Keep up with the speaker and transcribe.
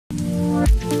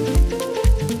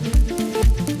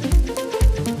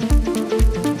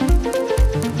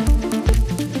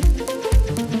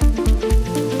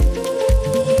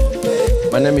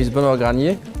Benoit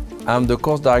Granier. I'm the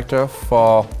course director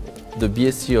for the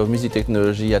BSc of Music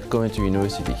Technology at Coventry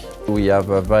University. We have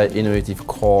a very innovative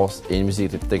course in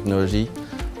music technology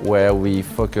where we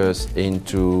focus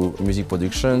into music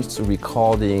productions,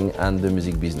 recording and the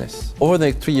music business. Over the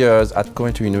next 3 years at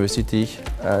Coventry University,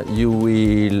 you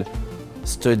will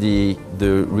study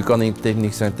the recording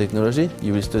techniques and technology.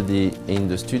 You will study in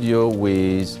the studio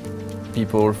with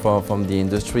people from the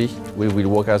industry. We will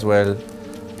work as well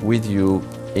with you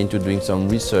into doing some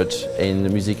research in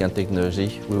music and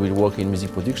technology. We will work in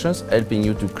music productions, helping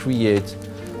you to create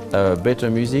better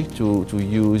music, to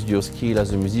use your skill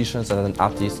as a musician and an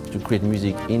artist to create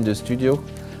music in the studio.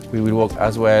 We will work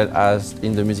as well as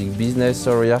in the music business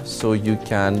area, so you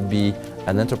can be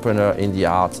an entrepreneur in the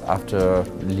arts after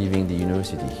leaving the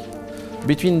university.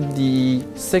 Between the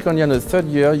second year and the third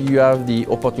year, you have the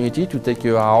opportunity to take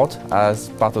you out as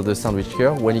part of the sandwich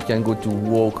year, when you can go to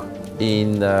work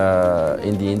in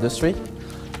the industry.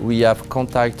 We have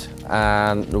contact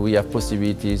and we have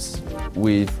possibilities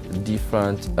with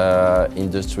different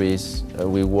industries.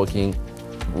 We're working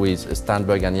with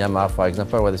Steinberg and Yamaha, for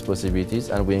example, where there's possibilities,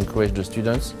 and we encourage the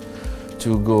students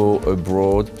to go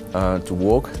abroad to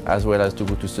work as well as to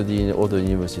go to study in other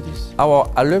universities.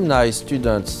 Our alumni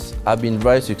students have been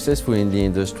very successful in the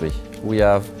industry. We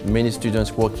have many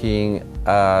students working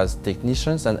as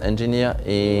technicians and engineers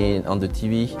on the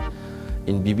TV,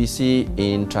 in BBC,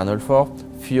 in Channel 4.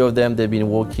 Few of them, they've been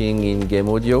working in game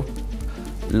audio.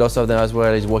 Lots of them as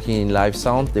well is working in live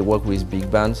sound. They work with big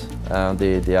bands,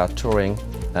 they are touring,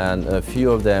 and a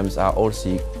few of them are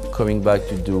also coming back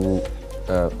to do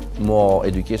more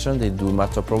education. They do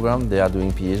master program, they are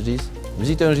doing PhDs.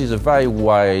 Music technology is a very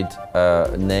wide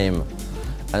name,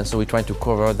 and so we're trying to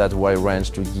cover that wide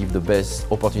range to give the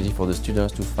best opportunity for the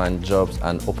students to find jobs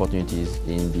and opportunities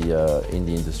in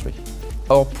the industry.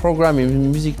 Our program in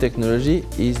music technology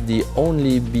is the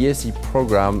only BSc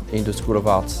program in the School of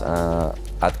Arts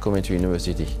at Coventry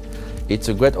University. It's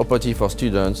a great opportunity for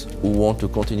students who want to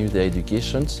continue their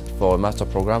educations for a master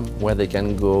program where they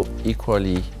can go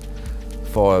equally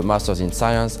for a Masters in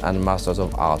Science and Masters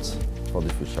of Arts for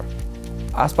the future.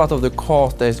 As part of the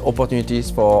course, there's opportunities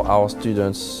for our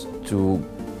students to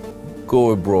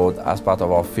go abroad as part of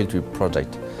our field trip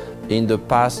project. In the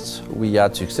past, we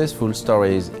had successful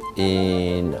stories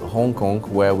in Hong Kong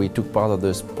where we took part of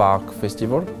the Spark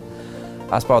Festival.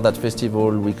 As part of that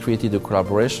festival, we created a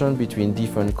collaboration between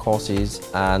different courses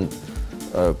and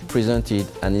presented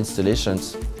an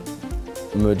installations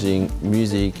merging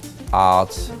music,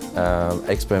 art,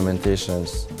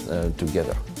 experimentations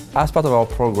together. As part of our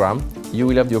program, you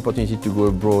will have the opportunity to go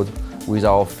abroad with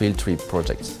our field trip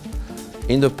projects.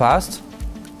 In the past,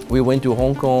 we went to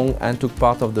Hong Kong and took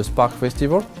part of the Spark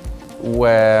Festival,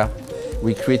 where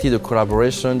we created a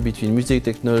collaboration between music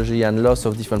technology and lots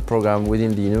of different programs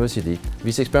within the university.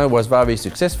 This experience was very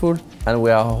successful, and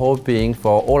we are hoping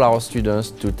for all our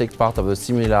students to take part of a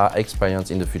similar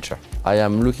experience in the future. I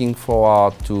am looking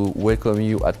forward to welcome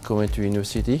you at Coventry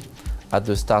University at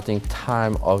the starting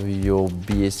time of your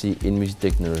BSc in Music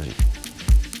Technology.